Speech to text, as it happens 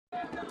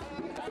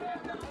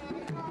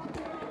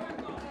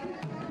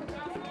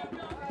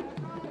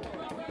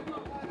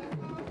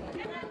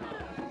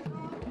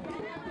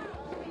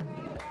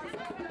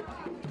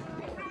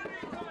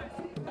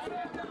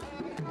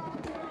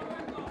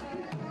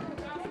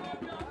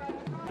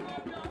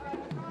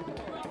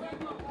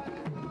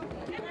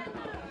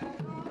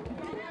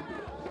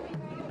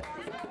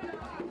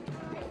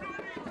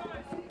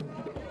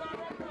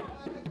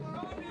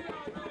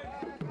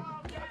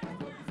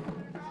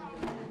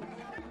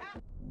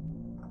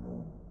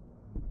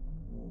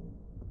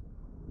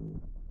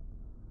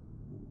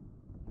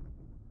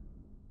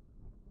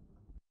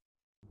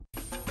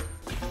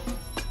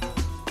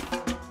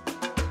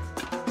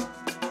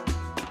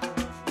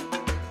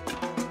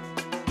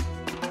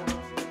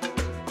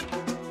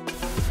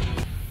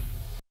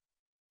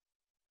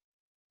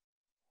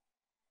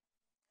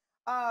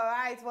All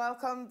right,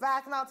 welcome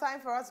back. Now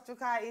time for us to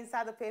look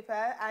inside the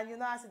paper. And you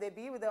know as they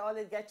be, we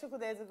always get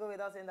Chukwudi Ezugwu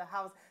with us in the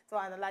house to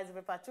analyze the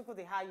paper.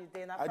 Chukwudi, how you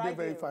doing? I did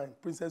very fine.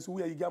 Princess,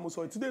 where you get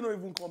so today not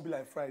even come be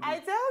like Friday. I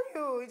tell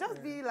you, it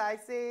just be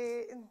like,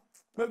 say...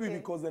 Maybe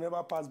because they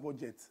never pass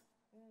budget.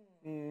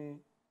 It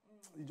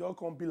just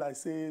can't be like,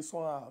 say,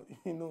 somehow,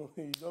 you know,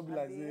 it just be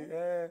like,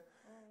 say,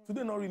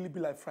 today not really be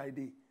like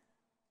Friday.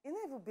 It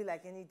never be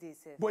like any day,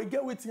 sir. But you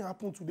get what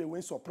happened today when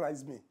it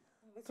surprised me.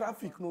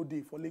 Traffic no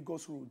day for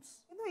Lagos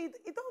roads. You know,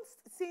 it don't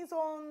since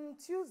on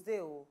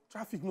Tuesday. Oh.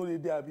 Traffic no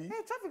day, Abi.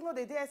 Hey, traffic no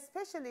day,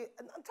 especially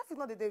traffic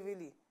no day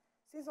really.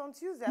 Since on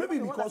Tuesday. Maybe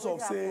because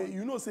of say,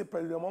 you know, say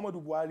President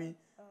Muhammadu Buhari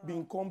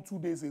been come 2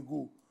 days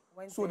ago.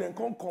 So then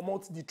come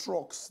out the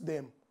trucks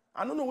them.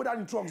 I don't know whether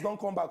the trucks don't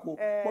come back home.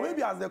 But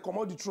maybe as they come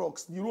out the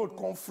trucks, the road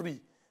come free.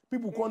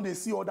 People come they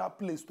see other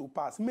place to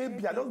pass.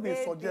 Maybe I just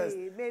they suggest.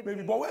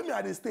 Maybe. But when me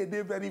I they stay,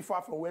 they very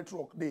far from where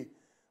truck they.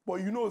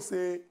 But you know,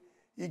 say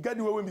you get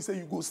the way when we say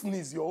you go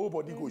sneeze, your whole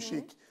body go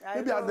shake.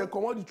 Maybe as they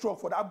come out the truck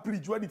for that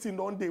bridge where the thing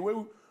don't day,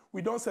 where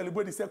we don't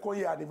celebrate the 2nd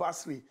year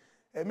anniversary.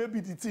 And maybe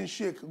the thing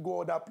shake,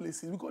 go other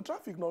places. Because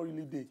traffic not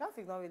really there.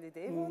 Traffic not really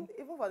there.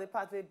 Even for the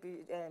part where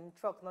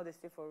truck not they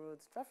stay for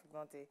roads, traffic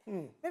not there.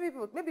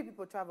 Maybe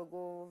people travel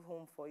go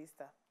home for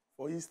Easter.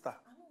 For Easter?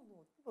 I don't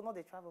know. People not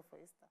they travel for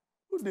Easter.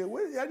 Who they?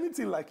 Well,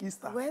 anything like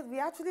Easter? Well, we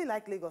actually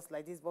like Lagos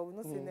like this, but we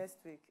not see next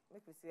week.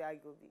 Make we see how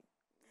it go be.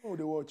 Oh,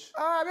 they watch.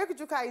 Make you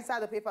look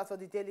inside the papers for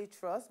the Daily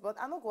Trust, but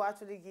I'm not going to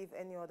actually give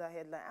any other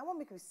headline. I want to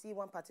make you see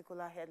one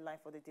particular headline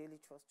for the Daily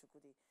Trust,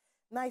 Chukwudi.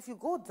 Now, if you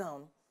go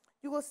down,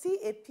 you will see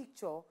a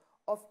picture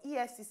of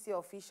EFCC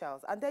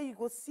officials, and then you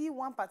go see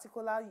one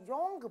particular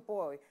young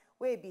boy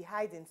where he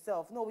hide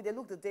himself. No, they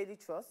look the Daily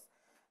Trust,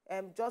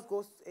 just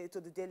goes to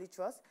the Daily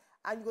Trust,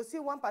 and you go see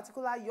one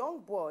particular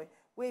young boy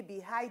where he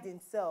hide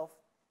himself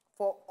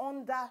for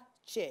under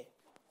chair.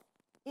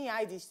 He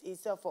hide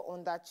himself for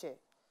under chair.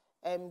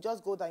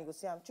 Just go down, you go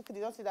see him. Chukwudi,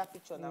 you don't see that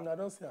picture now? I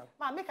don't see him.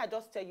 Man, make I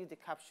just tell you the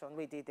caption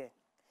where they there.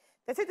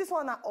 They say this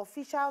one are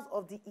officials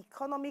of the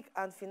Economic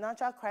and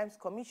Financial Crimes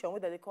Commission,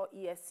 which they call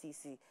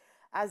EFCC,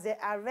 as they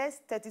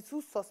arrest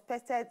 32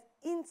 suspected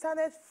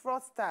internet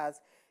fraudsters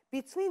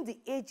between the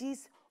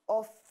ages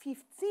of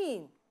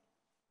 15,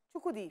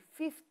 Chukwudi,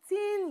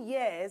 15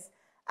 years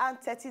and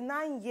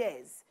 39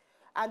 years.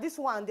 And this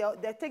one,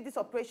 they take this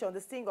operation,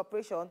 the sting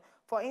operation,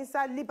 for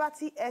inside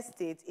Liberty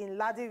Estate in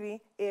Ladiri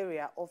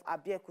area of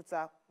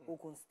Abeokuta,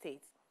 Ogun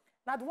State.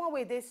 Now, the one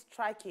where they're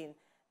striking,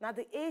 now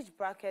the age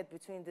bracket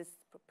between these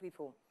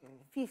people,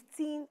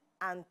 15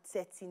 and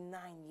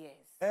 39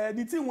 years.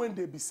 The thing when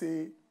they be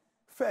say,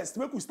 first,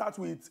 make we start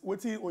with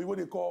what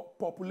they call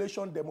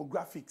population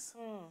demographics.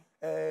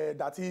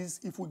 That is,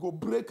 if we go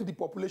break the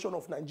population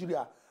of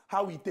Nigeria,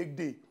 how we take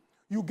day.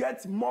 You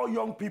get more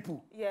young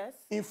people. Yes.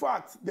 In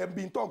fact, they've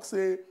been talk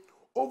say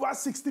over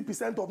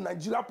 60% of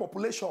Nigeria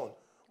population.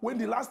 When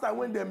the last time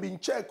when they've been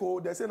checked,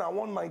 they say now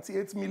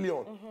 198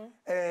 million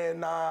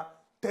and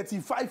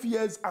 35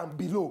 years and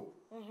below.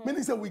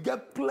 Meaning say we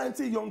get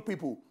plenty young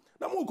people.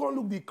 Now we can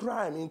look the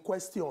crime in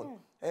question,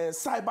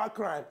 cyber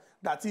crime.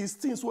 That is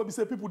things where we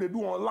say people they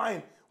do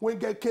online when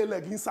get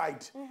K-leg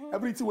inside.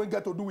 Everything we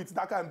get to do with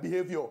that kind of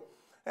behavior.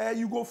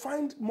 You go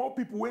find more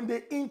people when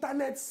they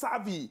internet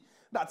savvy.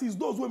 That is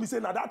those when we say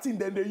now that thing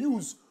then they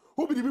use.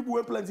 Who be the people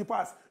when plenty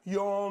pass?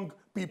 Young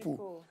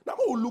people. Now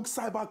we look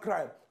cyber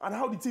crime and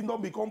how the thing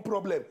don't become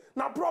problem.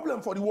 Now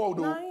problem for the world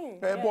though.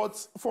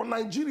 But for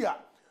Nigeria,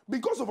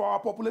 because of our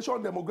population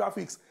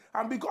demographics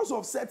and because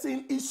of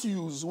certain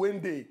issues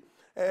when they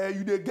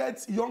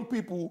get young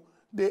people,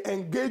 they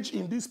engage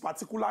in this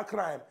particular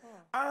crime.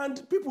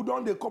 And people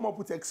don't they come up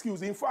with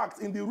excuse. In fact,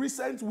 in the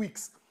recent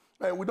weeks,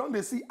 we don't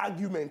they see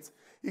argument.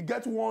 You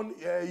get one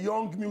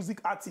young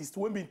music artist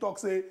when we talk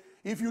say,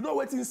 if you know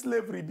what in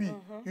slavery be,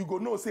 you go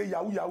no say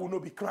Yahoo Yahoo no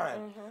be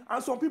crime.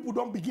 And some people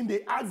don't begin,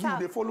 they argue,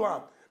 they follow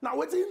up. Now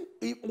what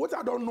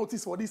I don't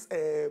notice for this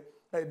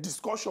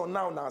discussion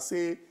now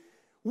say,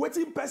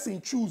 waiting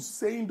person choose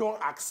saying don't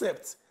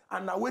accept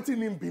and now waiting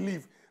him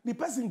believe. The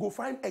person go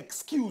find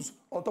excuse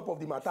on top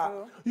of the matter.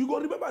 You go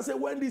remember say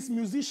when this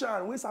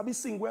musician, when Sabi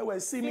sing where we're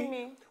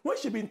singing, when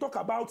she been talk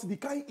about the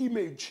kind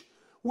image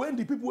when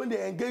the people when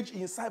they engage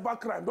in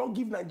cybercrime don't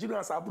give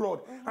Nigerians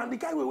abroad, and the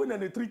kind way when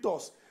they treat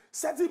us,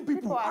 certain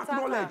people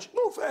acknowledge.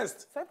 No,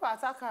 first. So people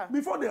attack her.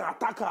 Before they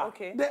attack her,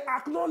 okay. they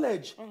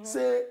acknowledge.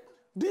 Say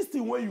this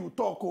thing when you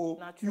talk, oh,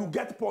 you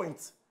get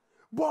points.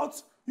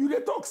 But you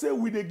they talk say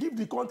we they give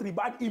the country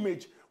bad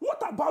image.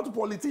 What about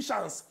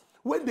politicians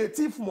when they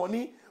thief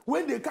money,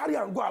 when they carry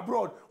and go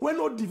abroad, when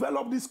not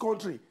develop this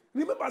country?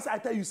 Remember, as I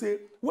tell you, say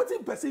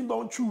wetin person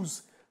don't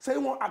choose. Say he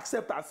won't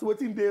accept as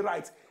wetin they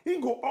right. He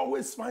go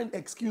always find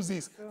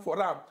excuses for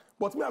them.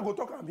 But me, I go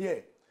talk am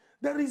here.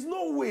 There is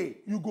no way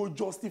you go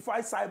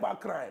justify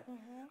cybercrime.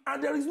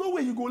 And there is no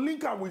way you go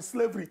link am with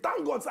slavery.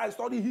 Thank God I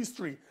study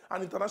history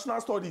and international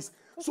studies.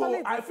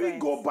 So I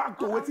think go back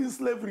to wetin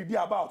slavery dey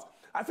about.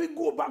 I think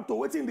go back to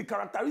wetin the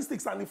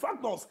characteristics and the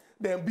factors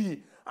dem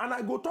be. And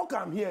I go talk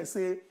am here,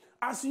 say,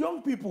 as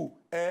young people,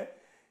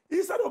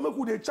 instead of make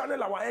we dey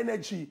channel our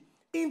energy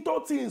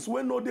into things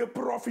wey no dey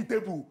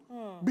profitable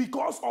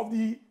because of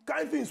the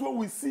kind things wey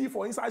we see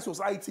for inside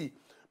society.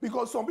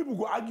 Because some people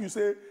go argue,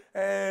 say,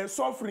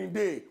 suffering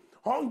dey,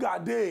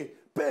 hunger dey,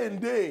 pain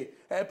dey,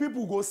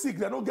 people go sick,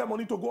 they don't get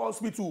money to go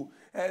hospital.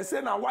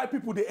 Say now why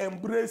people they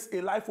embrace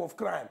a life of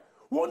crime.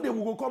 One day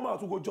we go come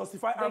out, we go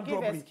justify armed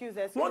robbery.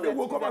 One day we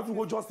go come out, we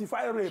go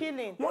justify rape.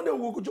 Killing. One day we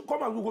go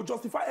come out, we go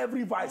justify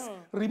every vice.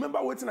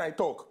 Remember what I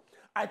talk.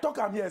 I talk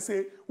am here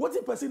say, what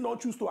if person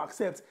don't choose to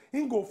accept,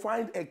 he go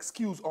find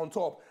excuse on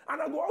top.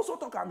 And I go also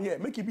talk am here,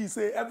 make it be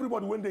say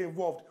everybody when they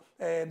involved,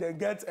 they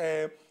get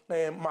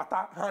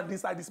matter hand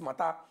inside this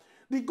matter.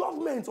 The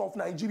government of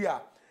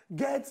Nigeria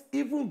get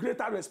even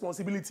greater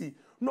responsibility.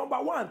 Number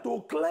one,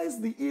 to cleanse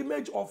the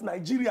image of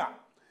Nigeria.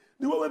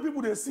 The way when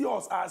people they see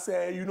us as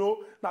you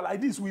know, now like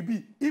this we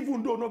be,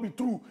 even though not be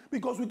true,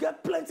 because we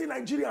get plenty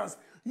Nigerians,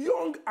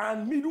 young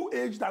and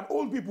middle-aged and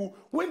old people,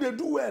 when they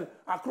do well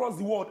across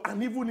the world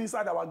and even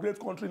inside our great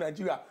country,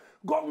 Nigeria.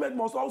 Government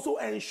must also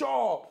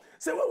ensure.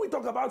 Say when we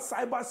talk about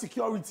cyber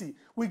security,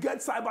 we get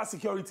cyber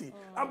security.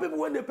 And people,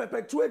 when they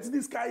perpetuate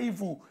this kind of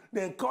evil,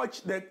 they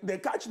catch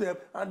them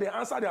and they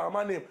answer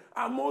their name.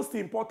 And most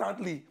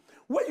importantly,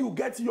 when you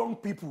get young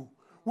people,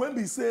 when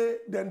we say,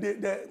 then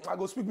I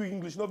go speak with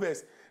English, no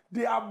verse,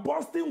 they are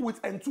bursting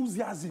with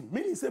enthusiasm.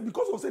 Meaning, say,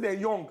 because of say they're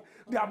young,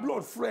 their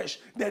blood fresh,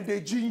 then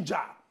they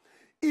ginger.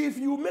 If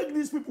you make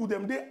these people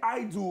them they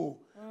idle,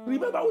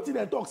 remember what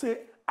they talk say,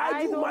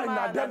 idle mind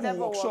na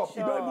devil workshop.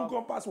 It don't even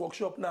come past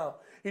workshop now.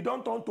 It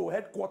don't turn to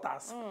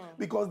headquarters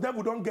because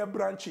devil don't get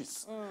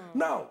branches.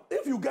 Now,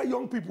 if you get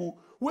young people,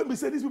 when we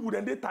say these people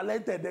then they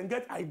talented, then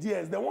get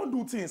ideas, they won't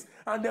do things,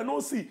 and they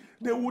don't see,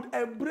 they would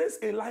embrace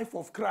a life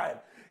of crime.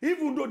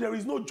 Even though there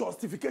is no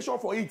justification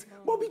for it.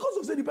 But because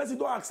of say the person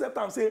don't accept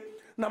and say,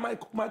 now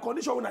my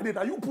condition when I did,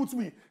 now you put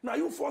me, now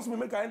you force me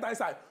make I enter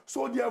inside.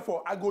 So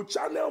therefore, I go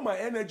channel my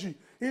energy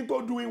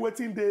into doing what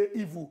in the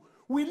evil.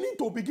 We need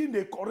to begin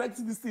to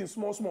correct this thing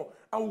small,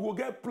 and we will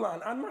get plan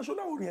and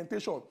national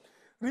orientation.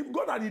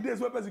 Gone are the days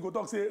where person go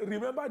talk, say,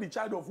 remember the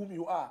child of whom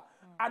you are.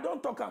 I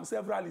don't talk am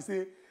severally,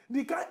 say,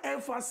 the kind of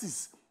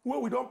emphasis where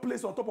we don't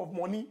place on top of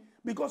money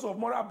because of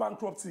moral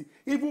bankruptcy,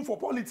 even for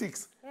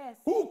politics. Yes.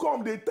 Who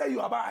come, they tell you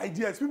about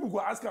ideas, people go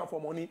ask them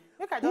for money.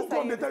 Who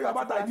come, they tell you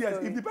about ideas.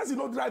 Story. If the person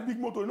don't drive big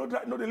motor, no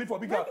they live for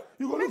big house,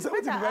 you go look, say,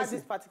 what I add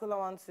this particular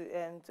one to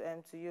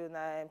you,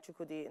 now,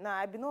 Chukwudi. Now,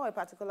 I know a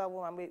particular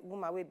woman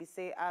will be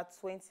say, at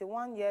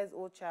 21 years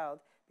old child,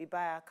 be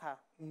buy a car.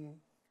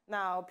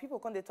 Now, people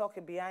come, they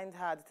talk behind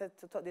her,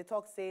 they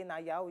talk say, na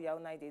yahoo,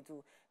 now they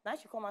do. Now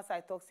she come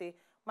outside, talk say,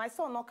 my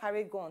son not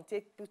carry gun,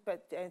 take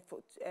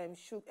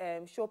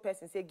show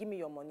person, say, give me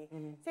your money.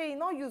 Say, he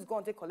not use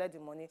gun, take collect the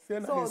money. Say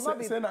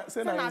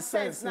not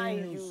sense now he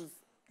use.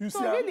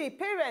 So really,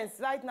 parents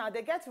right now,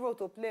 they get role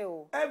to play.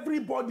 Oh.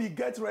 Everybody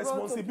gets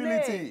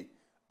responsibility.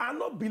 I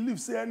not believe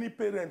say any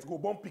parents go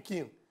born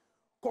pikin.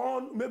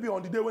 Come maybe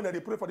on the day when they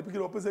pray for the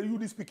pikin, or say you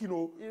this pikin,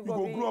 oh, you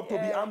go grow up to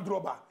be armed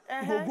robber.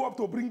 You go grow up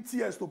to bring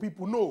tears to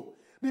people. No,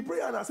 the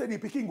prayer and I say the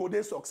pikin go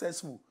there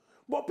successful.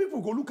 But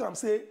people go look and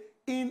say,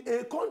 in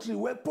a country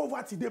where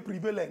poverty is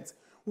prevalent,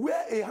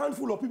 where a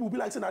handful of people be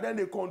like saying that then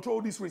they control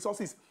these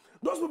resources,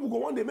 those people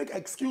go on, they make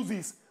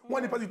excuses.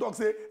 When the person talks,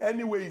 say,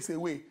 anyway is a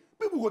way.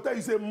 People go tell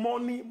you, say,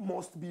 money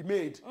must be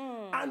made.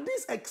 And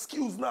this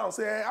excuse now,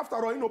 say, after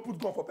all, he no put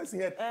gun for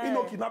person head, he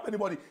no kidnap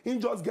anybody, he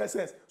just get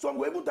sense. So I'm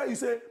going to tell you,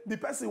 say, the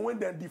person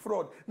went there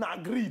defraud, now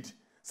agreed.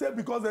 Say,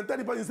 because the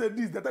 30% said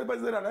this, the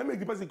 30% said that, I make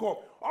the person come.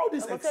 All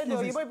these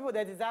excuses, people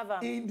that deserve them.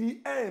 In the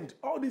end,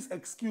 all these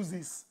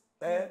excuses,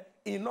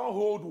 in no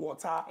hold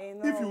water,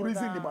 if you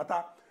reason the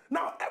matter.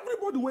 Now,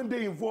 everybody, when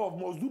they involve,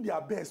 must do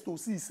their best to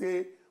see,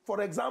 say,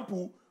 for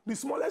example, the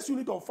smallest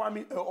unit of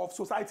family of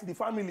society, the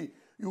family,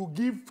 you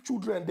give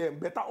children them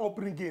better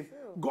upbringing.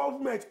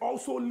 Government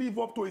also live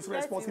up to its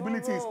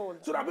responsibilities.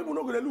 So that people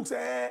not going to look,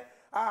 say,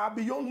 I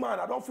be young man,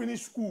 I don't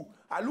finish school,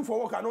 I look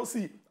for work, I don't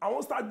see, I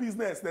won't start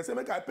business. They say,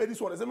 make I pay this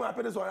one, they say, make I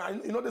pay this one,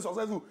 and you know they're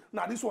successful.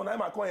 Now this one,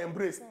 I can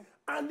embrace.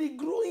 And the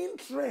growing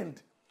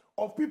trend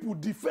of people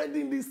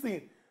defending this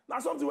thing, now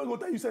something we're going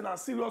to tell you, say, a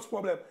serious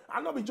problem.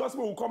 And not be just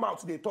when we come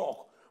out, they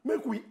talk.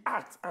 Make we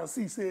act and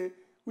see, say,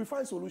 we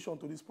find solution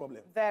to this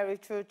problem. Very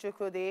true,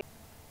 Chukwudi.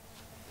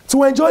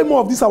 To enjoy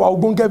more of these our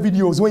Ogbonge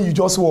videos when you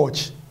just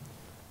watch,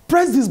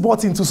 press this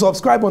button to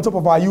subscribe on top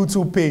of our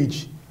YouTube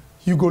page.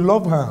 You go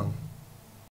love am.